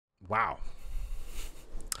Wow.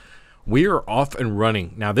 We are off and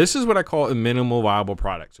running. Now, this is what I call a minimal viable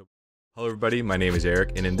product. So, hello everybody, my name is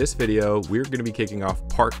Eric, and in this video, we're gonna be kicking off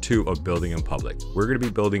part 2 of building in public. We're gonna be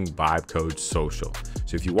building Vibe Code Social.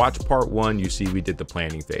 So if you watch part 1, you see we did the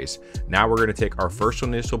planning phase. Now we're gonna take our first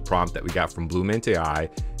initial prompt that we got from BlueMintAI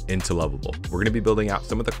into Lovable. We're gonna be building out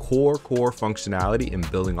some of the core functionality and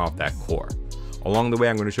building off that core. Along the way,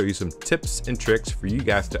 I'm going to show you some tips and tricks for you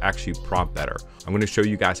guys to actually prompt better. I'm going to show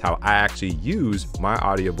you guys how I actually use my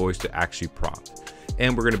audio voice to actually prompt.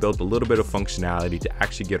 And we're going to build a little bit of functionality to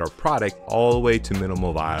actually get our product all the way to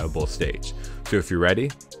minimal viable stage. So if you're ready,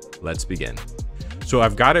 let's begin. So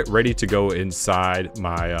I've got it ready to go inside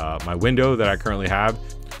my, my window that I currently have.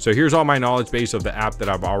 So here's all my knowledge base of the app that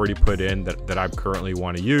I've already put in that I currently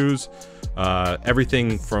want to use.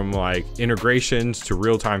 Everything from like integrations to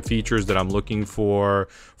real-time features that I'm looking for,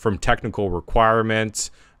 from technical requirements,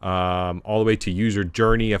 all the way to user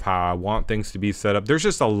journey of how I want things to be set up. There's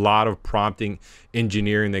just a lot of prompting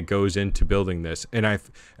engineering that goes into building this. And I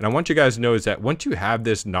want you guys to know is that once you have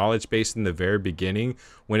this knowledge base in the very beginning,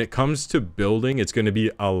 when it comes to building, it's going to be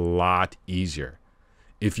a lot easier.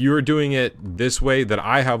 If you're doing it this way that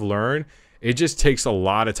I have learned, it just takes a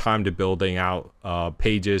lot of time to building out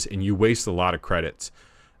pages, and you waste a lot of credits.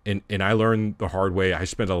 And I learned the hard way. I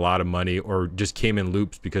spent a lot of money or just came in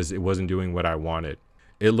loops because it wasn't doing what I wanted.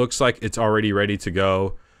 It looks like it's already ready to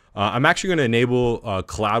go. I'm actually going to enable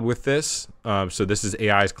cloud with this. So this is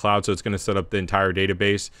AI's cloud, so it's going to set up the entire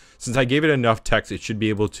database. Since I gave it enough text, it should be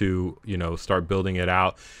able to, start building it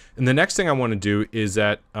out. And the next thing I want to do is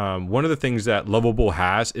that one of the things that Lovable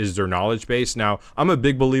has is their knowledge base. Now, I'm a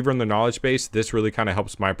big believer in the knowledge base. This really kind of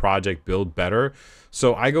helps my project build better.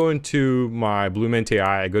 So I go into my BlueMintAI,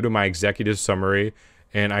 I go to my executive summary,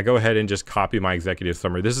 and I go ahead and just copy my executive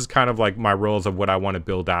summary. This is kind of like my roles of what I want to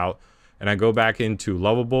build out. And I go back into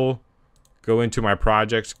Lovable, go into my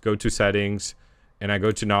projects, go to settings, and I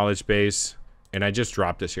go to knowledge base, and I just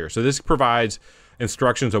drop this here. So this provides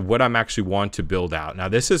instructions of what I'm actually want to build out. Now,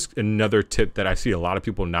 this is another tip that I see a lot of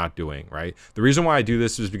people not doing, right? The reason why I do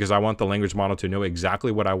this is because I want the language model to know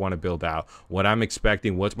exactly what I want to build out, what I'm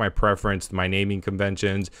expecting, what's my preference, my naming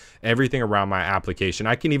conventions, everything around my application.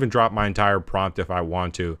 I can even drop my entire prompt if I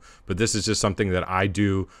want to, but this is just something that I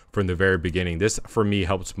do from the very beginning. This, for me,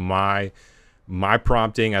 helps my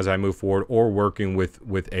prompting as I move forward, or working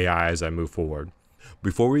with AI as I move forward.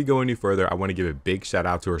 Before we go any further, I want to give a big shout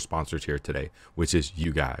out to our sponsors here today, which is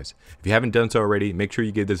you guys. If you haven't done so already, make sure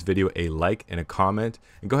you give this video a like and a comment,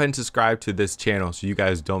 and go ahead and subscribe to this channel so you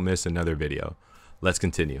guys don't miss another video. Let's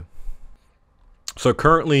continue. So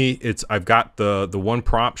currently I've got the one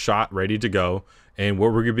prompt shot ready to go, and what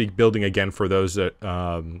we're going to be building, again, for those that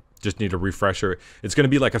just need a refresher, it's going to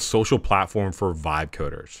be like a social platform for vibe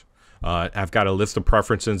coders. I've got a list of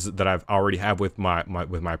preferences that I've already have with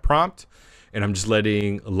my prompt, and I'm just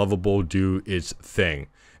letting Lovable do its thing.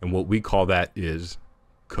 And what we call that is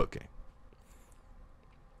cooking.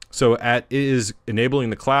 So it is enabling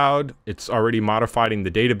the cloud. It's already modifying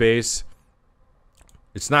the database.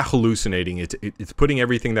 It's not hallucinating. It's putting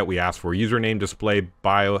everything that we asked for: username, display,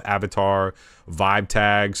 bio, avatar, vibe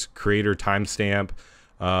tags, creator timestamp,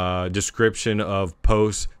 description of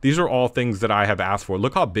posts. These are all things that I have asked for.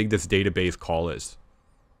 Look how big this database call is.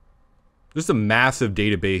 This is a massive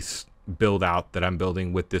database build out that I'm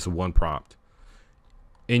building with this one prompt.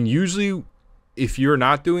 And usually, if you're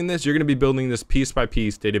not doing this, you're going to be building this piece by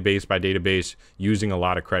piece, database by database, using a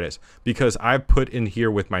lot of credits, because I've put in here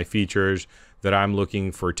with my features that I'm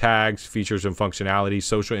looking for: tags, features and functionality,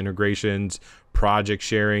 social integrations, project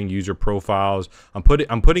sharing, user profiles. I'm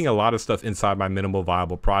putting a lot of stuff inside my minimal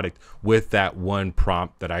viable product with that one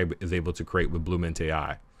prompt that I was able to create with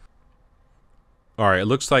BlueMintAI. All right, it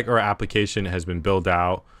looks like our application has been built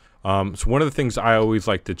out. So one of the things I always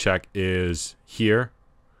like to check is here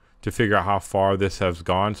to figure out how far this has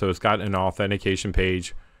gone. So it's got an authentication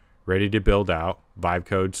page ready to build out. Vibe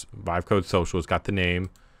Code Social. It's got the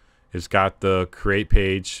name. It's got the create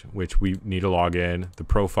page, which we need to log in. The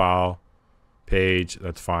profile page,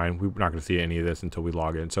 that's fine. We're not going to see any of this until we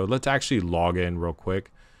log in. So let's actually log in real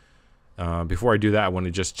quick. Before I do that, I want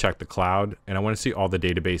to just check the cloud, and I want to see all the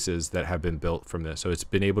databases that have been built from this. So it's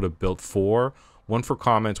been able to build 4. One for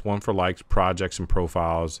comments, one for likes, projects, and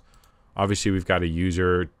profiles. Obviously, we've got a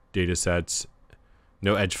user, data sets,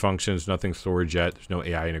 no edge functions, nothing storage yet. There's no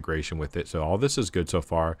AI integration with it. So all this is good so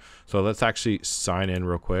far. So let's actually sign in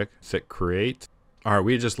real quick. Hit create. All right,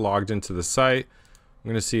 we just logged into the site. I'm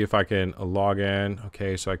going to see if I can log in.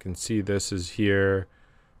 Okay, so I can see this is here.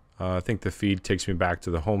 I think the feed takes me back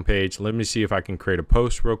to the home page. Let me see if I can create a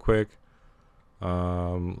post real quick.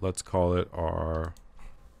 Let's call it our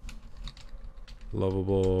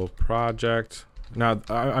Lovable project. Now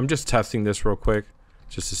I'm just testing this real quick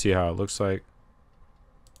just to see how it looks like.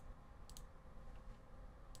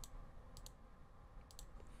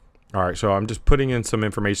 All right, so I'm just putting in some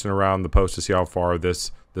information around the post to see how far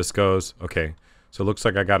this goes. Okay, so it looks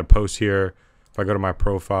like I got a post here. If I go to my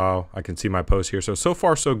profile, I can see my post here. So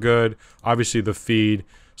far so good. Obviously the feed.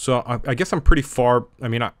 So I guess I'm pretty far. I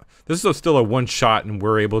mean, this is still a one shot, and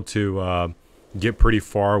we're able to get pretty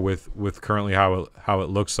far with currently how it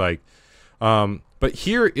looks like. But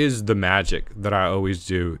here is the magic that I always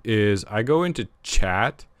do is I go into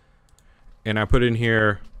chat and I put in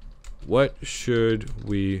here, what should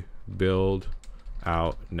we build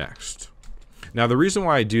out next? Now the reason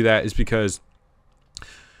why I do that is because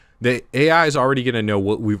the AI is already going to know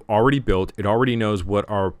what we've already built. It already knows what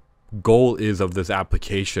our goal is of this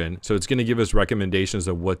application, so it's going to give us recommendations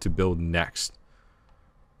of what to build next.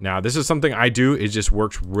 Now this is something I do, it just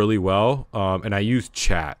works really well, and I use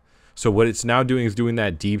chat. So what it's now doing is doing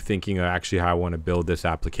that deep thinking of actually how I want to build this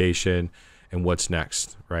application and what's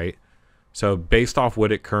next, right? So based off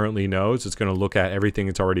what it currently knows, it's going to look at everything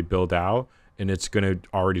it's already built out, and it's going to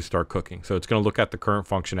already start cooking. So it's going to look at the current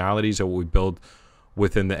functionalities of what we build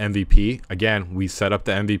within the MVP. Again, we set up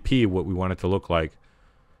the MVP, what we want it to look like.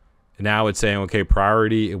 And now it's saying, okay,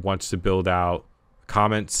 priority, it wants to build out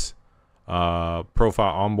comments,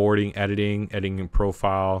 profile onboarding, editing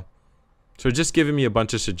profile. So just giving me a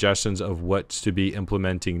bunch of suggestions of what's to be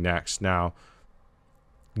implementing next. Now,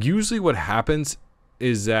 usually what happens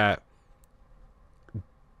is that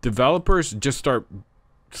developers just start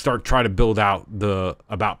trying to build out the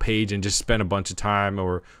about page and just spend a bunch of time,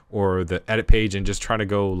 or the edit page, and just try to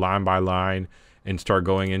go line by line and start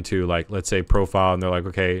going into, like, let's say profile, and they're like,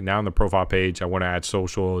 okay, now on the profile page I want to add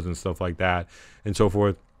socials and stuff like that and so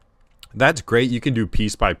forth. That's great, you can do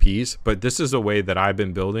piece by piece, but this is a way that I've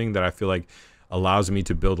been building that I feel like allows me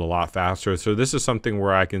to build a lot faster. So this is something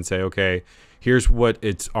where I can say, okay, here's what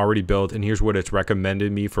it's already built and here's what it's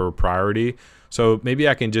recommended me for priority. So maybe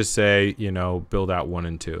I can just say, you know, build out 1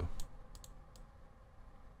 and 2.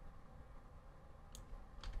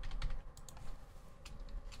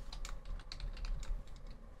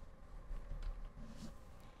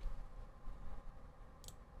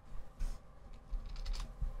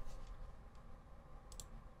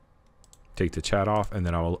 Take the chat off, and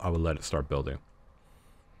then I will let it start building.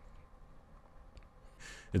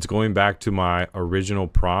 It's going back to my original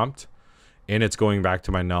prompt, and it's going back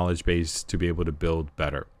to my knowledge base to be able to build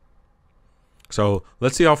better. So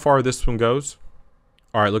let's see how far this one goes.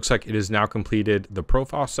 All right, looks like it has now completed the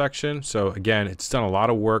profile section. So again, it's done a lot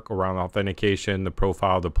of work around authentication, the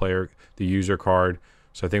profile, the player, the user card.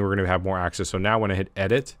 So I think we're going to have more access. So now when I hit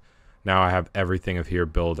edit, now I have everything of here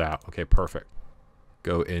build out. Okay, perfect.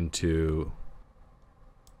 Go into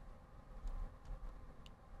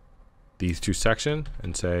these 2 sections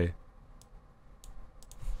and say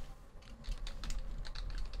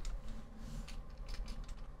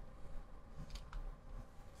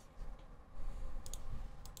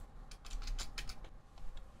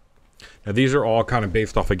now these are all kind of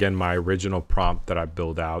based off, again, my original prompt that I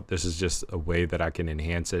build out. This is just a way that I can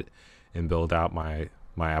enhance it and build out my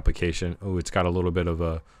application. Oh, it's got a little bit of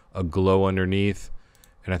a glow underneath.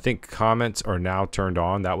 And I think comments are now turned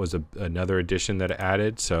on. That was another addition that it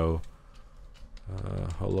added. So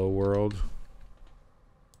hello world.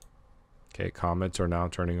 Okay, comments are now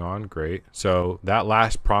turning on. Great. So that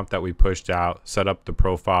last prompt that we pushed out set up the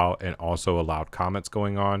profile and also allowed comments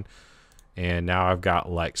going on. And now I've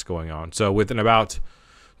got likes going on. So within about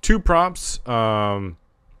 2 prompts, I've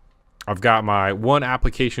got my 1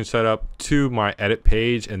 application set up, 2 my edit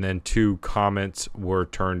page, and then 2 comments were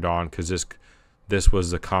turned on, because this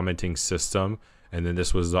was the commenting system, and then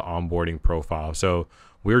this was the onboarding profile. So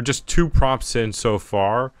we're just 2 prompts in so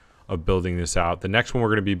far of building this out. The next one we're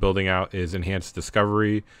going to be building out is enhanced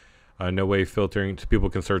discovery, no way filtering, so people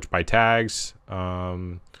can search by tags,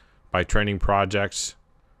 by trending projects,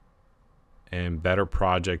 and better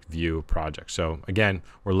project view projects. So again,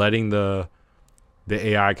 we're letting the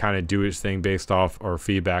AI kind of do its thing based off our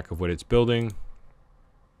feedback of what it's building.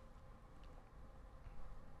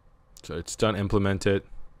 So it's done implemented.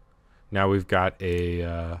 Now we've got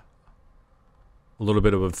a little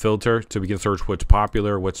bit of a filter, so we can search what's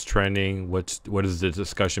popular, what's trending, what is the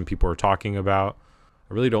discussion people are talking about.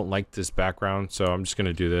 I really don't like this background, so I'm just going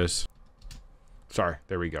to do this. Sorry,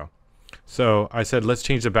 there we go. So I said let's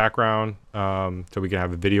change the background so we can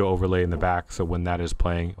have a video overlay in the back, so when that is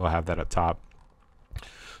playing, we'll have that up top.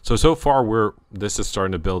 So far this is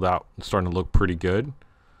starting to build out, it's starting to look pretty good.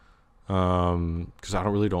 Because I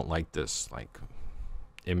really don't like this like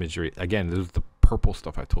imagery. Again, this is the purple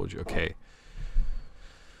stuff I told you. Okay,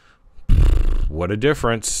 What a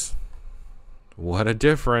difference. What a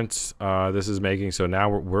difference this is making. So now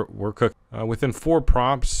we're cooked. Within 4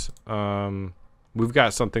 prompts, we've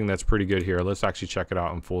got something that's pretty good here. Let's actually check it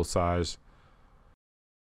out in full size.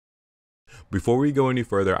 Before we go any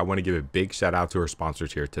further, I want to give a big shout out to our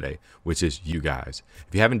sponsors here today, which is you guys.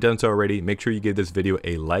 If you haven't done so already, make sure you give this video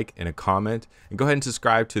a like and a comment, and go ahead and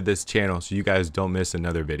subscribe to this channel so you guys don't miss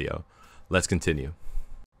another video. Let's continue.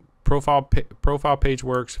 Profile page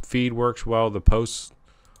works, feed works well, the post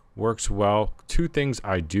works well. 2 things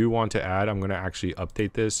I do want to add. I'm going to actually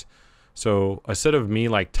update this. So instead of me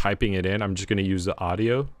like typing it in, I'm just going to use the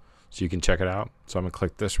audio so you can check it out. So I'm going to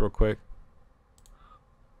click this real quick.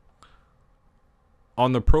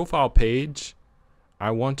 On the profile page,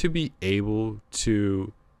 I want to be able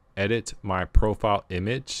to edit my profile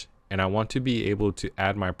image, and I want to be able to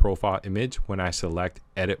add my profile image when I select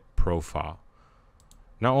edit profile.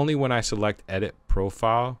 Not only when I select edit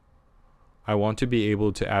profile, I want to be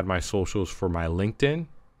able to add my socials for my LinkedIn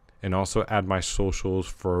and also add my socials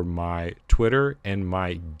for my Twitter and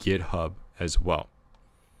my GitHub as well.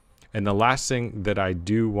 And the last thing that I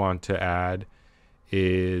do want to add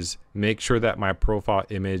is make sure that my profile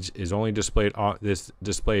image is only displayed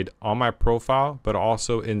on my profile, but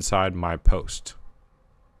also inside my post.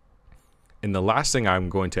 And the last thing I'm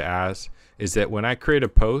going to ask is that when I create a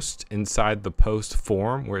post inside the post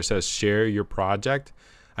form where it says share your project,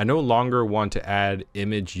 I no longer want to add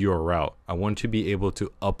image URL. I want to be able to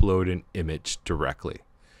upload an image directly.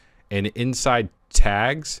 And inside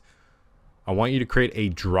tags, I want you to create a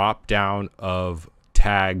drop down of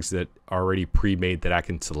tags that are already pre-made that I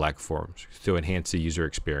can select for to enhance the user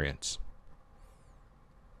experience.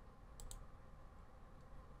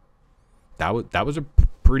 That was a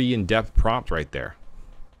pretty in-depth prompt right there.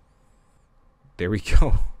 There we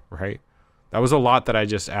go, right? That was a lot that I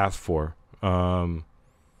just asked for.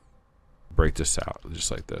 Break this out just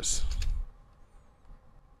like this.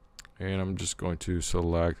 And I'm just going to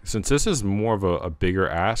select, since this is more of a bigger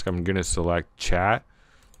ask, I'm going to select chat,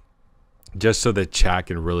 just so that chat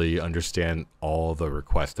can really understand all the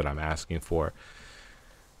requests that I'm asking for.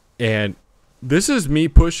 And this is me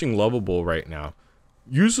pushing Lovable right now.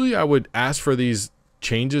 Usually I would ask for these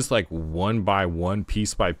changes like one by one,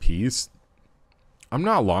 piece by piece. I'm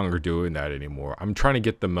not longer doing that anymore. I'm trying to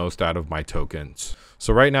get the most out of my tokens.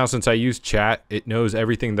 So right now, since I use chat, it knows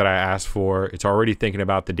everything that I asked for. It's already thinking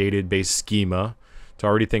about the database schema. It's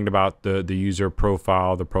already thinking about the user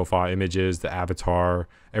profile, the profile images, the avatar,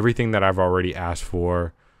 everything that I've already asked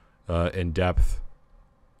for in depth.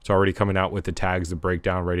 It's already coming out with the tags, the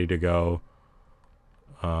breakdown ready to go.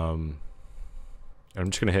 I'm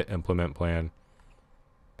just going to hit implement plan.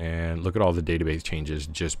 And look at all the database changes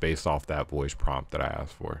just based off that voice prompt that I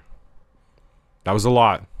asked for. That was a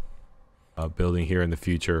lot. Building here in the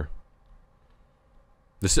future.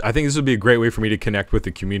 I think this would be a great way for me to connect with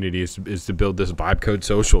the community is to build this vibe code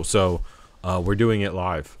social. So we're doing it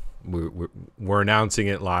live. We're announcing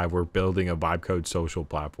it live. We're building a vibe code social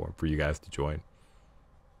platform for you guys to join.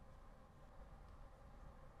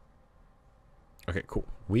 Okay, cool.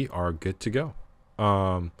 We are good to go.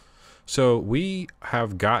 So we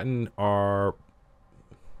have gotten our,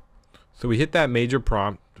 so we hit that major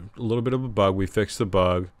prompt, a little bit of a bug. We fixed the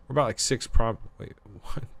bug. We're about like 6 prompt. Wait,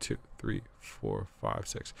 1, 2, 3, 4, 5,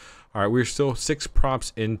 6. All right, we're still 6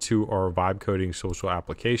 prompts into our vibe coding social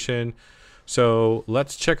application. So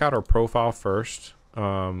let's check out our profile first.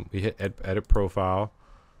 We hit edit profile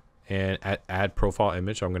and add profile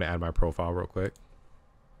image. I'm going to add my profile real quick.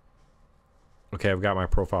 Okay, I've got my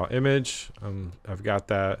profile image. I've got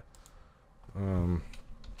that.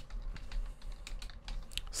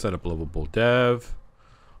 Set up Lovable Dev.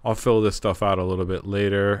 I'll fill this stuff out a little bit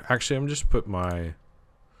later. Actually, let me just put my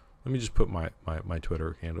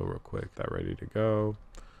Twitter handle real quick. That ready to go.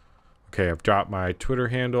 Okay, I've dropped my Twitter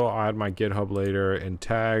handle. I'll add my GitHub later and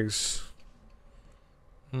tags.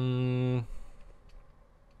 Put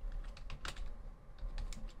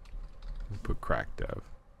crack dev.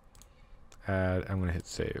 Add. I'm gonna hit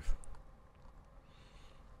save.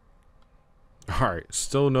 All right,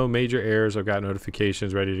 still no major errors. I've got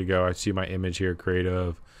notifications ready to go. I see my image here,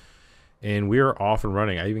 creative, and we are off and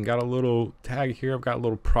running. I even got a little tag here. I've got a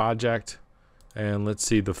little project, and let's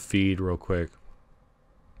see the feed real quick.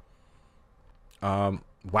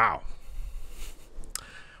 Wow,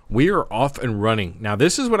 we are off and running. Now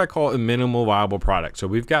this is what I call a minimal viable product. So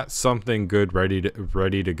we've got something good ready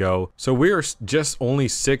to go. So we are just only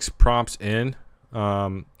 6 prompts in.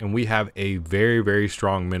 And we have a very, very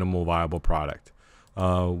strong minimal viable product.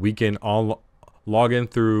 We can all log in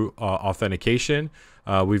through authentication.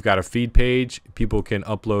 We've got a feed page. People can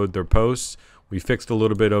upload their posts. We fixed a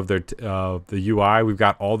little bit of their the UI. We've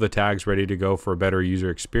got all the tags ready to go for a better user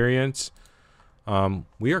experience.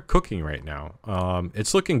 We are cooking right now.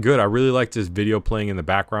 It's looking good. I really like this video playing in the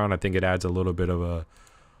background. I think it adds a little bit of a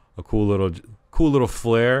cool little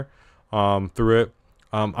flair through it.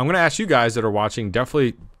 I'm going to ask you guys that are watching,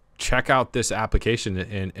 definitely check out this application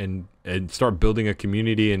and start building a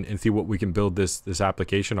community and see what we can build this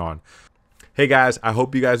application on. Hey guys, I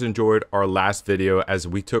hope you guys enjoyed our last video as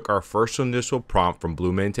we took our first initial prompt from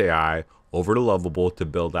BlueMintAI over to Lovable to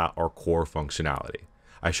build out our core functionality.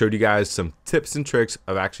 I showed you guys some tips and tricks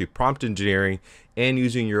of actually prompt engineering and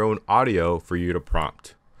using your own audio for you to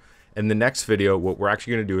prompt. In the next video, what we're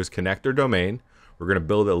actually going to do is connect our domain. We're going to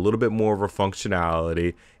build a little bit more of a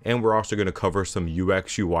functionality, and we're also going to cover some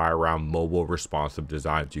UX UI around mobile responsive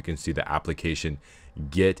design so you can see the application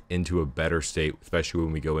get into a better state, especially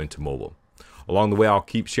when we go into mobile. Along the way, I'll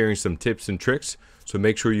keep sharing some tips and tricks, so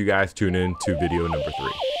make sure you guys tune in to video number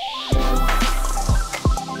 3.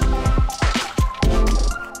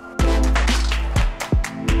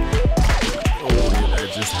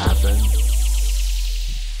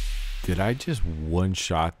 Did I just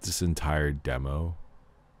one-shot this entire demo?